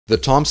The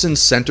Thompson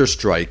Center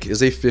Strike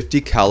is a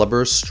 .50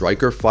 caliber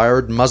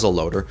striker-fired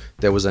muzzleloader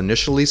that was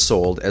initially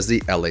sold as the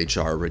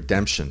LHR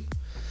Redemption.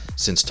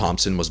 Since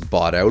Thompson was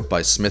bought out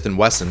by Smith &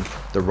 Wesson,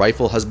 the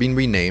rifle has been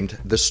renamed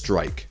the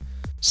Strike.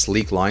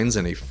 Sleek lines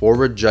and a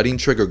forward-jutting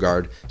trigger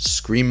guard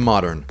scream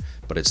modern,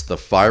 but it's the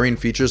firing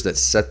features that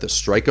set the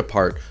Strike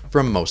apart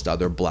from most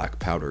other black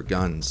powder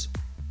guns.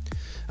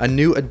 A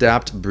new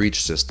Adapt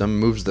breech system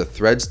moves the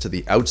threads to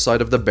the outside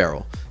of the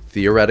barrel,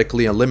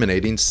 theoretically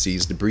eliminating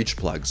seized breech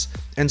plugs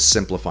and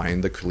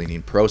simplifying the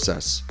cleaning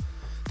process.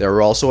 There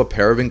are also a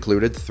pair of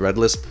included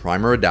threadless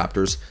primer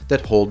adapters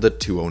that hold the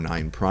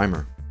 209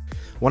 primer.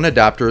 One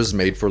adapter is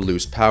made for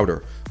loose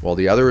powder, while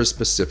the other is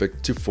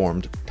specific to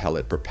formed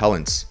pellet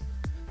propellants.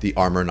 The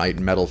Armor Night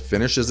metal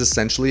finish is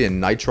essentially a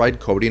nitride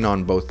coating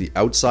on both the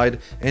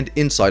outside and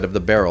inside of the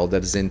barrel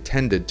that is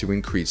intended to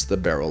increase the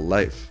barrel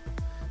life.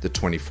 The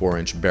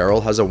 24-inch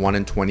barrel has a 1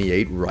 in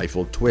 28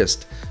 rifle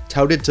twist,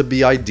 touted to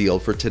be ideal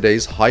for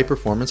today's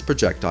high-performance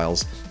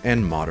projectiles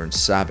and modern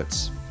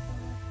sabots.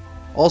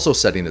 Also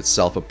setting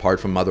itself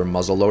apart from other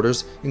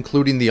muzzleloaders,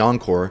 including the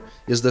Encore,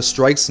 is the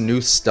Strike's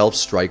new Stealth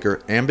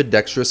Striker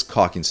ambidextrous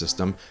cocking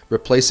system,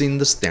 replacing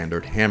the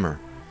standard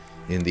hammer.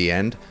 In the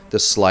end, the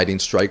sliding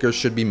striker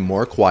should be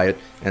more quiet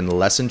and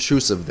less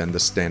intrusive than the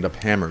stand-up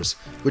hammers,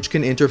 which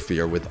can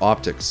interfere with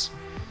optics.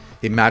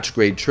 A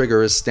match-grade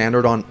trigger is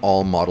standard on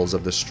all models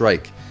of the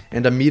Strike,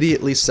 and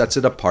immediately sets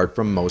it apart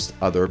from most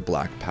other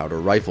black powder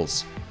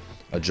rifles.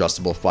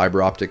 Adjustable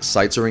fiber optic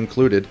sights are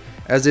included,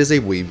 as is a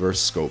Weaver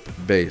scope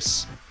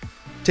base.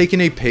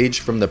 Taking a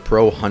page from the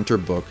Pro Hunter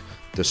book,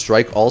 the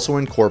Strike also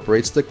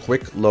incorporates the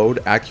Quick Load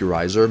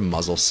Accurizer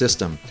muzzle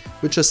system,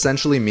 which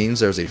essentially means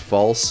there's a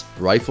false,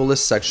 rifleless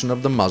section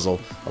of the muzzle,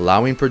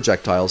 allowing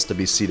projectiles to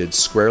be seated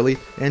squarely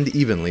and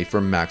evenly for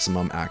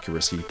maximum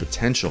accuracy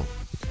potential.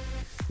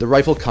 The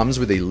rifle comes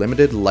with a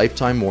limited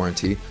lifetime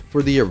warranty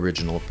for the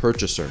original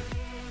purchaser.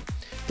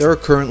 There are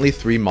currently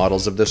 3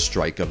 models of the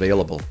Strike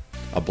available: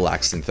 a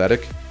black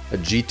synthetic, a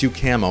G2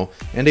 camo,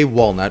 and a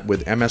walnut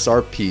with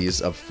MSRPs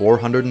of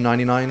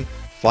 $499,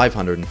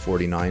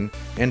 $549,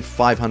 and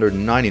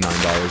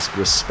 $599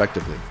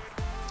 respectively.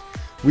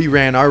 We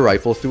ran our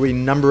rifle through a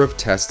number of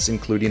tests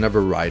including a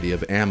variety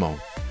of ammo.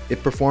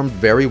 It performed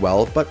very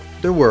well, but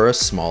there were a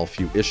small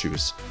few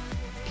issues.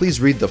 Please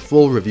read the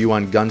full review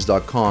on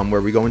guns.com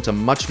where we go into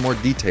much more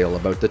detail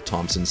about the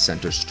Thompson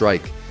Center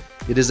Strike.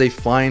 It is a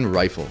fine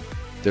rifle.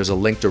 There's a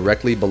link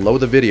directly below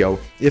the video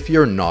if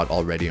you're not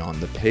already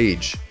on the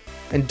page.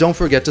 And don't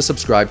forget to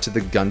subscribe to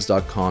the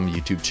guns.com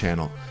YouTube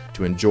channel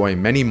to enjoy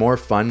many more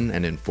fun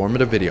and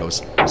informative videos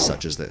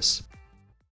such as this.